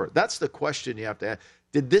go over. That's the question you have to ask.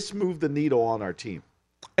 Did this move the needle on our team?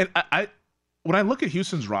 And I when I look at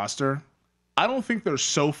Houston's roster, I don't think they're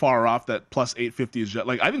so far off that plus 850 is just,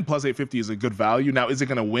 like, I think plus 850 is a good value. Now, is it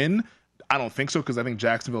going to win? I don't think so, because I think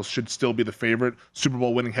Jacksonville should still be the favorite. Super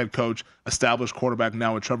Bowl winning head coach, established quarterback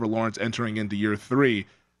now with Trevor Lawrence entering into year 3.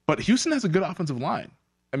 But Houston has a good offensive line.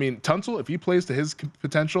 I mean, Tunsil, if he plays to his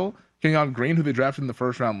potential, Kenyon Green, who they drafted in the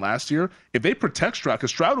first round last year, if they protect Stroud, because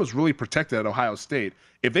Stroud was really protected at Ohio State,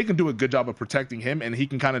 if they can do a good job of protecting him and he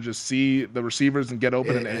can kind of just see the receivers and get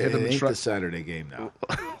open and hit them. It ain't the Saturday game now.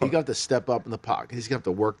 He's got to step up in the pocket. He's going to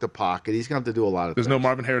have to work the pocket. He's going to have to do a lot of things. There's no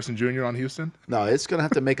Marvin Harrison Jr. on Houston? No, it's going to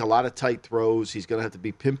have to make a lot of tight throws. He's going to have to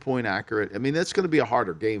be pinpoint accurate. I mean, that's going to be a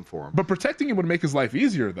harder game for him. But protecting him would make his life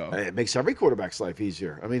easier, though. It makes every quarterback's life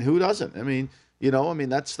easier. I mean, who doesn't? I mean,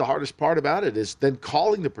 that's the hardest part about it is then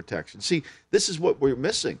calling the protection. See, this is what we're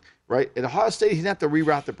missing. right? At Ohio State, he didn't have to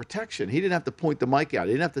reroute the protection. He didn't have to point the mic out.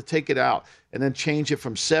 He didn't have to take it out and then change it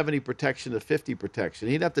from 70 protection to 50 protection.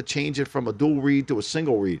 He didn't have to change it from a dual read to a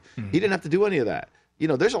single read. He didn't have to do any of that.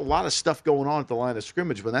 There's a lot of stuff going on at the line of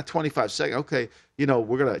scrimmage. When that 25 second, okay,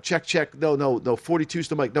 we're going to check. No, 42's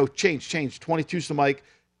the mic. No, change. 22's the mic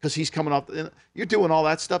because he's coming off. You're doing all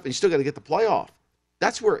that stuff, and you still got to get the play off.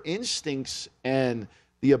 That's where instincts and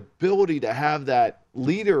the ability to have that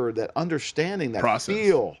leader, that understanding, that process.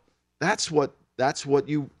 Feel, that's what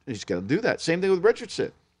you just got to do that. Same thing with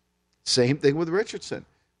Richardson.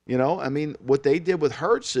 What they did with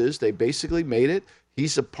Hurts is they basically made it.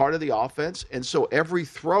 He's a part of the offense, and so every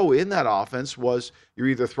throw in that offense was you're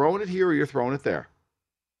either throwing it here or you're throwing it there.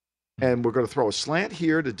 And we're going to throw a slant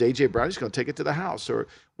here to J.J. Brown. He's going to take it to the house or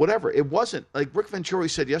whatever. It wasn't like Rick Venturi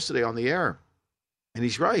said yesterday on the air, and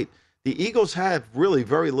he's right. The Eagles have really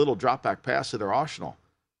very little drop-back pass in their arsenal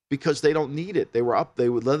because they don't need it. They were up. They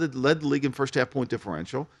led the league in first half point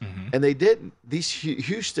differential, and they didn't. These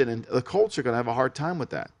Houston and the Colts are going to have a hard time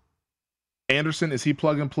with that. Anderson, is he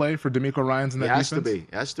plug and play for DeMeco Ryans in that defense?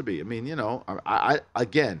 Has to be. I mean, I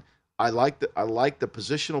like the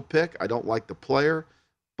positional pick. I don't like the player,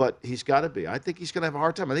 but he's got to be. I think he's going to have a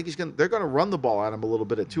hard time. I think they're going to run the ball at him a little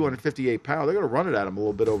bit at 258 pounds. They're going to run it at him a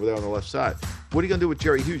little bit over there on the left side. What are you going to do with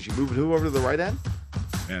Jerry Hughes? You moving who over to the right end?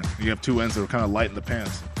 Yeah, you have two ends that are kind of light in the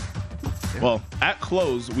pants. Yeah. Well, at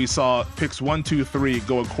close, we saw picks 1, 2, 3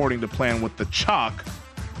 go according to plan with the chalk.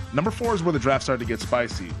 Number 4 is where the draft started to get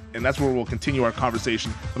spicy, and that's where we'll continue our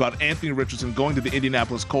conversation about Anthony Richardson going to the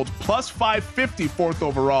Indianapolis Colts, plus 550 fourth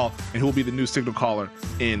overall, and who will be the new signal caller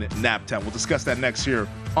in Naptown. We'll discuss that next here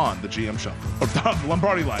on the GM Shuffle, or the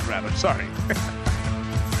Lombardi Line, rather. Sorry.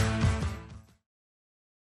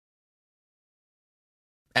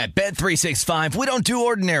 At Bet365, we don't do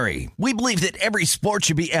ordinary. We believe that every sport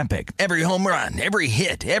should be epic. Every home run, every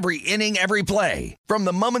hit, every inning, every play. From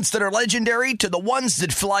the moments that are legendary to the ones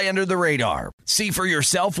that fly under the radar. See for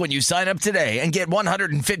yourself when you sign up today and get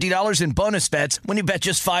 $150 in bonus bets when you bet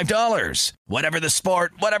just $5. Whatever the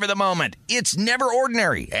sport, whatever the moment, it's never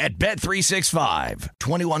ordinary at Bet365.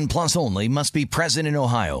 21 plus only. Must be present in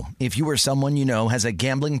Ohio. If you or someone you know has a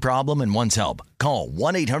gambling problem and wants help, call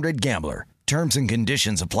 1-800-GAMBLER. Terms and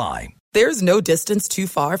conditions apply. There's no distance too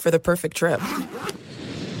far for the perfect trip.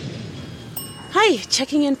 Hi,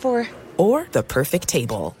 checking in for... Or the perfect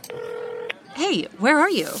table. Hey, where are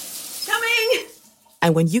you? Coming!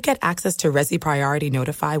 And when you get access to Resi Priority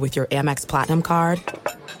Notify with your Amex Platinum card...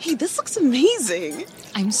 Hey, this looks amazing.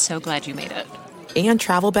 I'm so glad you made it. And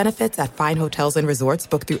travel benefits at fine hotels and resorts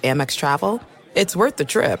booked through Amex Travel, it's worth the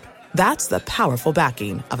trip. That's the powerful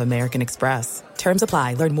backing of American Express. Terms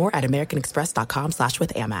apply. Learn more at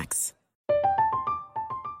americanexpress.com/withAmex.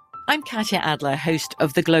 I'm Katya Adler, host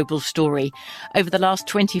of The Global Story. Over the last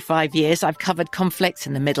 25 years, I've covered conflicts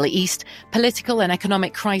in the Middle East, political and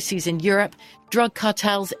economic crises in Europe, drug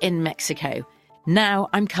cartels in Mexico. Now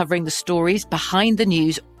I'm covering the stories behind the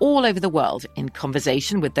news all over the world in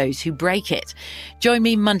conversation with those who break it. Join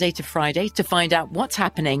me Monday to Friday to find out what's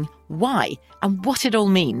happening, why, and what it all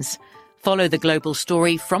means. Follow The Global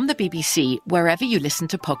Story from the BBC wherever you listen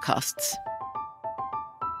to podcasts.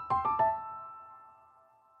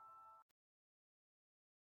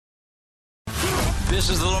 This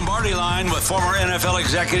is the Lombardi Line with former NFL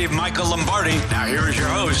executive Michael Lombardi. Now here is your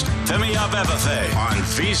host, Femi Abebefe, on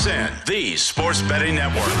VSiN, the Sports Betting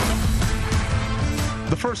Network.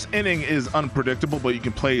 The first inning is unpredictable, but you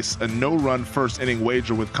can place a no-run first inning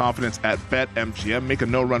wager with confidence at BetMGM. Make a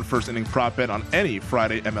no-run first inning prop bet on any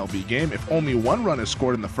Friday MLB game. If only one run is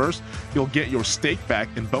scored in the first, you'll get your stake back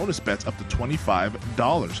in bonus bets up to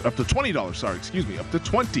 $25. Up to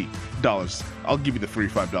 $20. I'll give you the free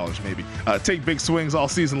 $5 maybe. Take big swings all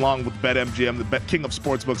season long with BetMGM, the king of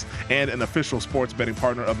sportsbooks and an official sports betting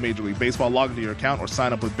partner of Major League Baseball. Log into your account or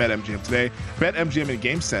sign up with BetMGM today. BetMGM and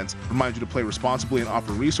GameSense remind you to play responsibly and offer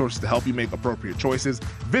resources to help you make appropriate choices.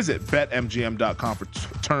 Visit BetMGM.com for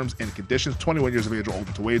terms and conditions. 21 years of age or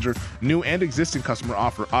older to wager. New and existing customer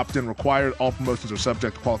offer. Opt-in required. All promotions are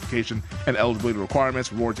subject to qualification and eligibility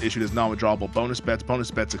requirements. Rewards issued as non-withdrawable bonus bets.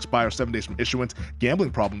 Bonus bets expire 7 days from issuance.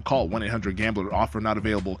 Gambling problem? Call 1-800-GAMBLER. Offer not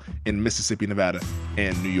available in Mississippi, Nevada,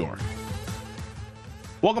 and New York.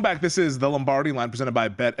 Welcome back. This is the Lombardi Line presented by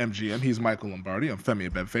BetMGM. He's Michael Lombardi. I'm Femi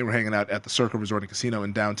Abebefe. We're hanging out at the Circle Resort and Casino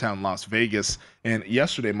in downtown Las Vegas. And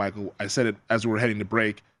yesterday, Michael, I said it as we were heading to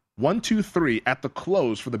break, 1, 2, 3 at the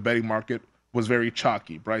close for the betting market was very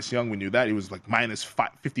chalky. Bryce Young, we knew that. He was like minus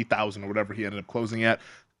 50,000 or whatever he ended up closing at.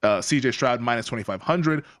 CJ Stroud minus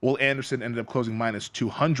 2,500. Will Anderson ended up closing minus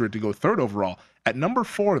 200 to go third overall. At number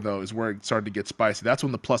 4, though, is where it started to get spicy. That's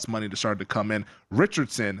when the plus money started to come in.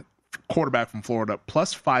 Richardson, quarterback from Florida,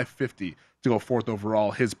 plus 550 to go 4th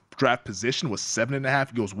overall. His draft position was 7.5.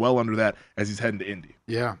 He goes well under that as he's heading to Indy.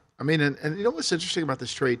 Yeah. I mean, and you know what's interesting about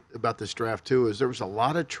this draft, too, is there was a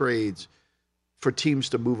lot of trades for teams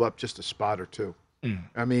to move up just a spot or two.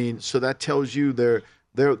 I mean, so that tells you the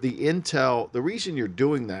intel, the reason you're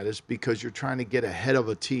doing that is because you're trying to get ahead of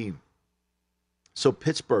a team. So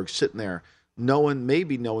Pittsburgh's sitting there knowing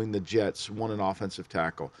the Jets want an offensive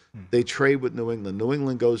tackle. They trade with New England. New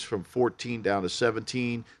England goes from 14 down to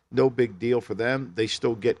 17. No big deal for them. They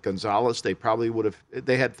still get Gonzalez. They probably would have –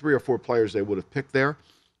 they had 3 or 4 players they would have picked there.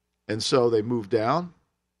 And so they moved down.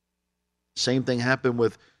 Same thing happened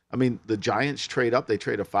with – I mean, the Giants trade up. They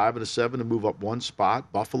trade a 5 and a 7 to move up one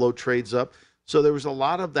spot. Buffalo trades up. So there was a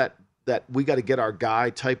lot of that we got to get our guy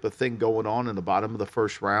type of thing going on in the bottom of the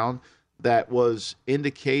first round that was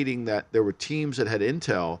indicating that there were teams that had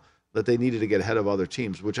intel that they needed to get ahead of other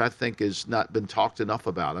teams, which I think has not been talked enough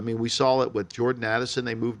about. I mean, we saw it with Jordan Addison.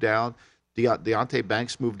 They moved down. Deontay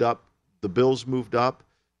Banks moved up. The Bills moved up.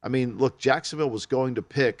 I mean, look, Jacksonville was going to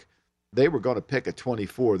pick – they were going to pick at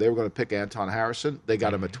 24. They were going to pick Anton Harrison. They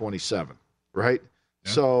got him at 27, right?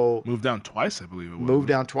 Yeah. So moved down twice, I believe it was. Moved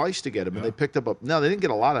down twice to get him, and they picked up – no, they didn't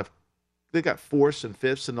get a lot of – they got 4th and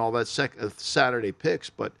 5th and all that Saturday picks,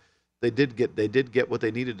 but they did get what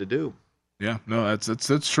they needed to do. Yeah, no, that's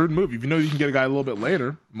a shrewd move. If you know you can get a guy a little bit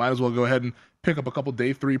later, might as well go ahead and pick up a couple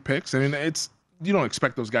day 3 picks. I mean, you don't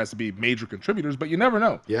expect those guys to be major contributors, but you never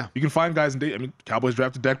know. Yeah. You can find guys in day – I mean, Cowboys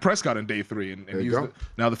drafted Dak Prescott in day 3, and he's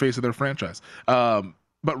now the face of their franchise.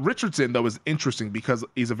 But Richardson, though, is interesting because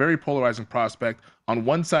he's a very polarizing prospect. On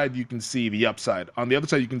one side, you can see the upside. On the other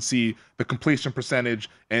side, you can see the completion percentage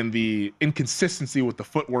and the inconsistency with the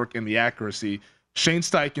footwork and the accuracy. Shane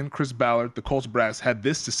Steichen, Chris Ballard, the Colts brass had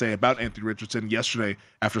this to say about Anthony Richardson yesterday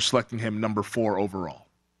after selecting him number 4 overall.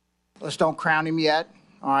 Let's don't crown him yet.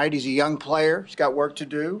 All right, he's a young player. He's got work to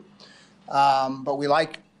do. But we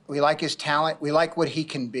like his talent. We like what he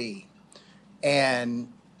can be.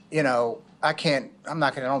 And, you know, I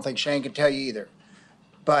don't think Shane can tell you either.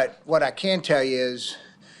 But what I can tell you is,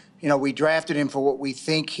 you know, we drafted him for what we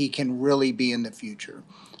think he can really be in the future.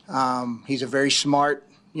 He's a very smart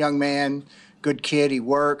young man, good kid. He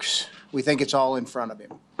works. We think it's all in front of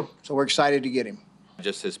him. So we're excited to get him.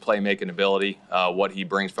 Just his playmaking ability, what he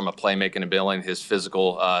brings from a playmaking ability, his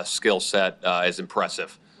physical skill set is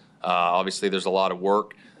impressive. Obviously, there's a lot of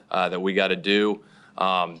work that we got to do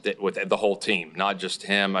with the whole team, not just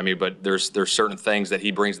him. I mean, but there's certain things that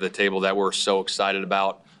he brings to the table that we're so excited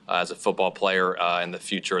about as a football player in the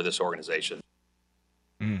future of this organization.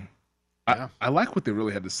 I like what they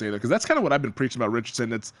really had to say there, because that's kind of what I've been preaching about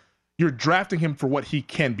Richardson. You're drafting him for what he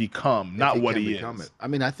can become, not what he is. I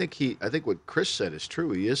mean, I think what Chris said is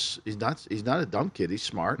true. He's not a dumb kid. He's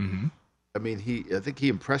smart. Mm-hmm. I mean, I think he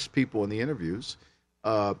impressed people in the interviews.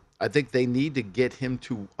 I think they need to get him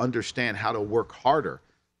to understand how to work harder.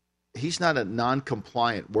 He's not a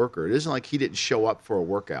non-compliant worker. It isn't like he didn't show up for a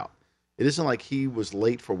workout. It isn't like he was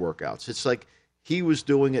late for workouts. It's like he was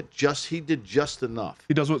doing it he did just enough.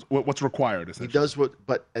 He does what's required, essentially. He does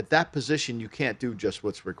but at that position, you can't do just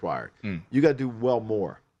what's required. You got to do well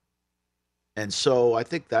more. And so I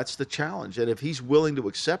think that's the challenge. And if he's willing to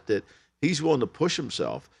accept it, he's willing to push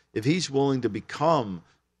himself. If he's willing to become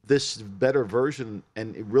this better version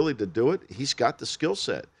and really to do it, he's got the skill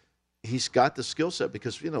set. He's got the skill set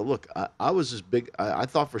because, you know, look, I was as big. I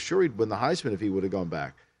thought for sure he'd win the Heisman if he would have gone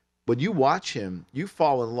back. When you watch him, you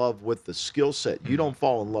fall in love with the skill set. You don't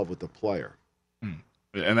fall in love with the player. And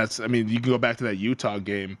you can go back to that Utah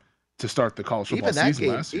game to start the college football season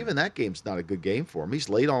last year. Even that game's not a good game for him. He's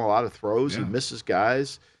late on a lot of throws. Yeah. He misses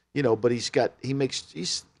guys, you know, but he's a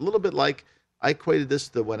little bit like, I equated this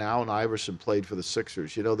to when Allen Iverson played for the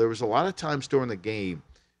Sixers. You know, there was a lot of times during the game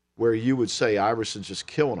where you would say Iverson's just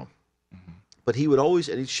killing him. Mm-hmm. But he would always,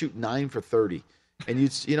 and he'd shoot 9 for 30. And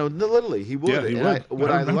literally, he would. Yeah, he would.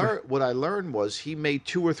 What I learned was he made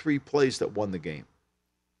 2 or 3 plays that won the game.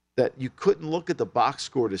 That you couldn't look at the box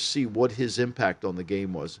score to see what his impact on the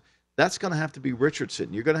game was. That's going to have to be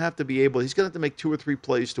Richardson. You're going to have to be able. He's going to have to make 2 or 3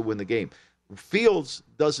 plays to win the game. Fields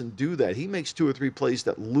doesn't do that. He makes 2 or 3 plays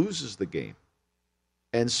that loses the game.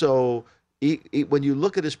 And so when you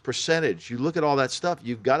look at his percentage, you look at all that stuff.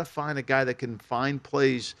 You've got to find a guy that can find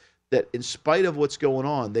plays that in spite of what's going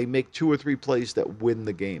on, they make 2 or 3 plays that win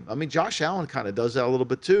the game. I mean, Josh Allen kind of does that a little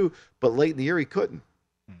bit too, but late in the year he couldn't.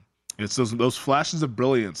 It's those flashes of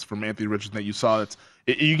brilliance from Anthony Richardson that you saw.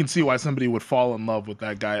 You can see why somebody would fall in love with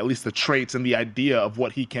that guy, at least the traits and the idea of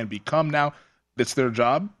what he can become now. It's their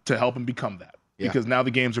job to help him become that. because now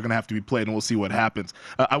the games are going to have to be played, and we'll see what happens.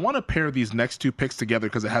 I want to pair these next two picks together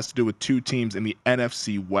because it has to do with two teams in the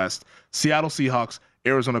NFC West. Seattle Seahawks,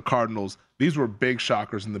 Arizona Cardinals. These were big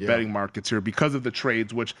shockers in the betting markets here because of the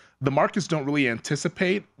trades, which the markets don't really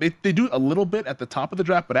anticipate. They do a little bit at the top of the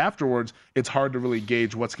draft, but afterwards, it's hard to really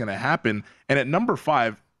gauge what's going to happen. And at number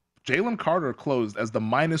 5, Jalen Carter closed as the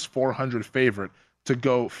minus 400 favorite to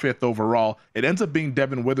go 5th overall. It ends up being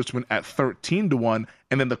Devin Witherspoon at 13-1,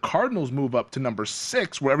 and then the Cardinals move up to number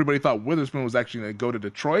 6, where everybody thought Witherspoon was actually going to go to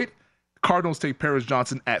Detroit. Cardinals take Paris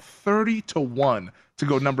Johnson at 30-1 to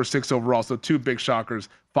go number 6 overall. So two big shockers,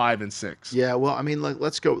 5 and 6. Yeah, well, I mean,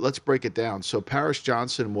 let's break it down. So Paris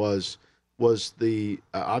Johnson was the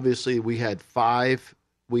obviously we had 5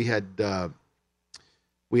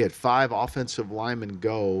 offensive linemen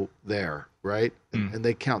go there, right? And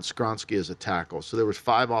they count Skronsky as a tackle. So there was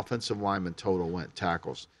 5 offensive linemen total went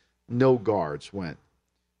tackles. No guards went.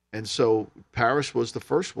 And so Paris was the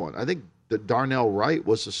first one. I think that Darnell Wright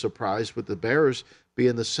was a surprise with the Bears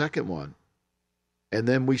being the second one. And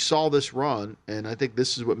then we saw this run, and I think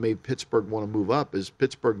this is what made Pittsburgh want to move up, is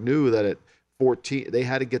Pittsburgh knew that at 14, they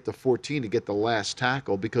had to get to 14 to get the last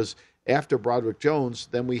tackle, because after Broderick Jones,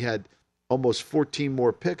 then we had almost 14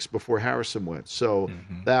 more picks before Harrison went. So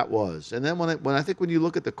that was. And then when I think when you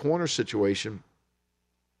look at the corner situation,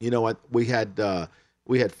 you know, we had 4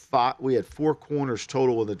 corners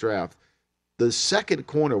total in the draft. The second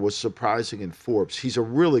corner was surprising in Forbes. He's a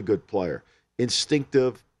really good player,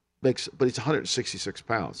 instinctive, but he's 166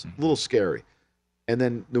 pounds, a little scary. And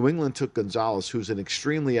then New England took Gonzalez, who's an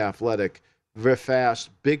extremely athletic, very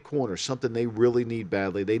fast, big corner, something they really need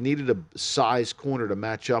badly. They needed a size corner to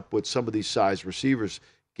match up with some of these size receivers,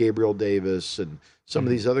 Gabriel Davis and some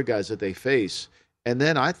of these other guys that they face. And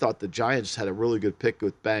then I thought the Giants had a really good pick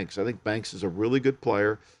with Banks. I think Banks is a really good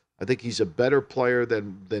player. I think he's a better player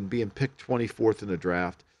than being picked 24th in the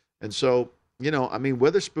draft. And so, you know, I mean,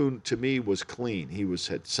 Witherspoon to me was clean. He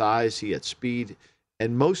had size, he had speed,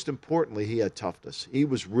 and most importantly, he had toughness. He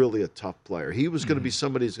was really a tough player. He was going to be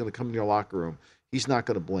somebody who's going to come in your locker room. He's not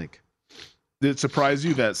going to blink. Did it surprise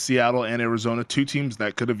you that Seattle and Arizona, two teams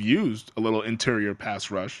that could have used a little interior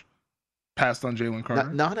pass rush, passed on Jalen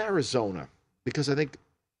Carter? Not Arizona, because I think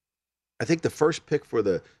the first pick for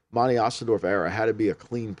the Monty Ossendorf era had to be a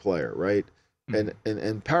clean player, right?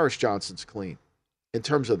 And Paris Johnson's clean. In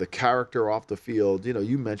terms of the character off the field, you know,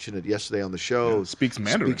 you mentioned it yesterday on the show. Yeah, speaks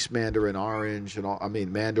Mandarin orange and all. I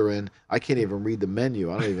mean, Mandarin. I can't even read the menu.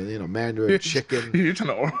 I don't even, Mandarin chicken. You're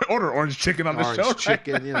trying to order orange chicken on the show, Orange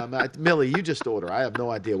chicken, Millie, you just order. I have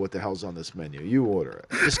no idea what the hell's on this menu. You order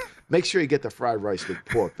it. Just make sure you get the fried rice with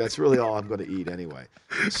pork. That's really all I'm going to eat anyway.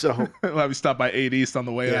 So we'll have you stop by 8 East on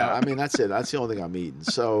the way out. Yeah, I mean, that's it. That's the only thing I'm eating.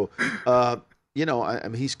 So, you know, I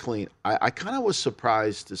mean, he's clean. I kind of was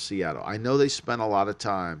surprised to Seattle. I know they spent a lot of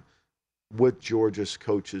time with Georgia's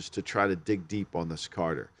coaches to try to dig deep on this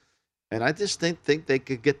Carter. And I just think they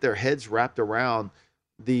could get their heads wrapped around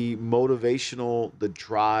the motivational, the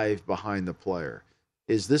drive behind the player.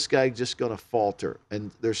 Is this guy just going to falter? And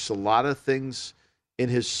there's a lot of things in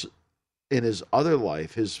his other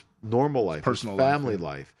life, his normal life, personal his family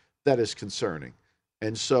life, that is concerning.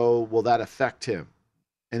 And so will that affect him?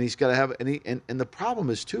 And he's got to have and the problem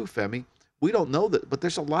is too, Femi, we don't know that, but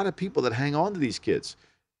there's a lot of people that hang on to these kids.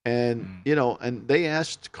 And, you know, and they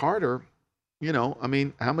asked Carter, you know, I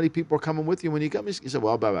mean, how many people are coming with you when you come? He said,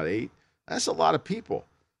 well, about 8. That's a lot of people.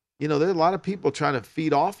 You know, there are a lot of people trying to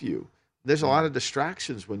feed off you. There's a lot of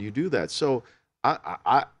distractions when you do that. So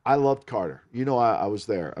I loved Carter. You know, I was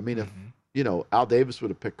there. I mean, if, you know, Al Davis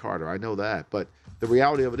would have picked Carter. I know that. But the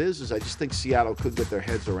reality of it is I just think Seattle couldn't get their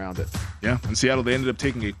heads around it. Yeah, in Seattle, they ended up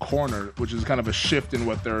taking a corner, which is kind of a shift in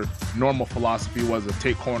what their normal philosophy was, to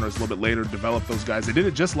take corners a little bit later, develop those guys. They did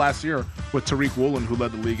it just last year with Tariq Woolen, who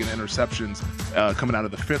led the league in interceptions coming out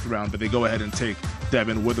of the 5th round, but they go ahead and take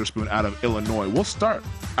Devin Witherspoon out of Illinois. We'll start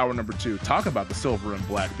hour number 2 talking about the silver and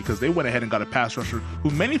black, because they went ahead and got a pass rusher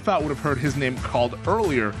who many thought would have heard his name called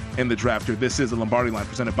earlier in the draft here. This is the Lombardi Line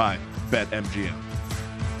presented by BetMGM.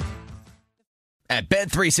 At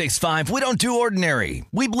Bet365, we don't do ordinary.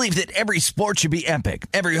 We believe that every sport should be epic.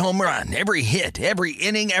 Every home run, every hit, every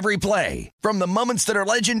inning, every play. From the moments that are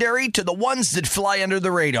legendary to the ones that fly under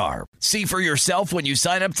the radar. See for yourself when you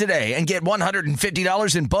sign up today and get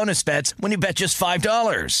 $150 in bonus bets when you bet just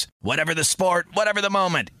 $5. Whatever the sport, whatever the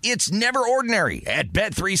moment, it's never ordinary at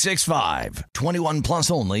Bet365. 21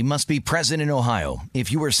 plus only. Must be present in Ohio.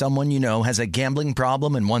 If you or someone you know has a gambling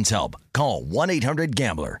problem and wants help, call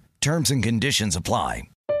 1-800-GAMBLER. Terms and conditions apply.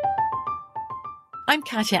 I'm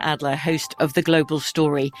Katya Adler, host of The Global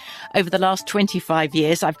Story. Over the last 25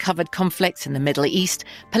 years, I've covered conflicts in the Middle East,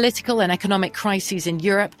 political and economic crises in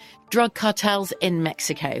Europe, drug cartels in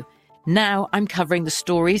Mexico. Now I'm covering the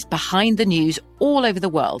stories behind the news all over the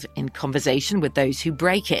world in conversation with those who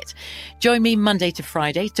break it. Join me Monday to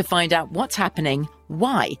Friday to find out what's happening,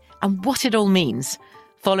 why, and what it all means.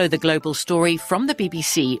 Follow The Global Story from the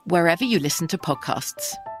BBC wherever you listen to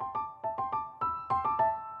podcasts.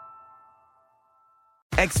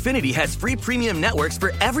 Xfinity has free premium networks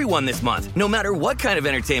for everyone this month, no matter what kind of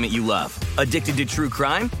entertainment you love. Addicted to true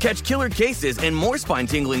crime? Catch killer cases and more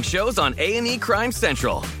spine-tingling shows on A&E Crime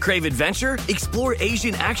Central. Crave adventure? Explore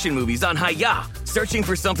Asian action movies on Hi-Ya. Searching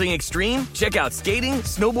for something extreme? Check out skating,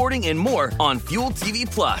 snowboarding, and more on Fuel TV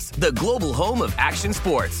Plus, the global home of action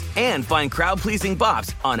sports. And find crowd-pleasing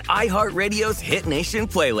bops on iHeartRadio's Hit Nation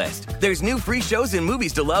playlist. There's new free shows and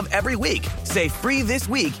movies to love every week. Say free this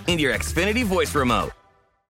week in your Xfinity voice remote.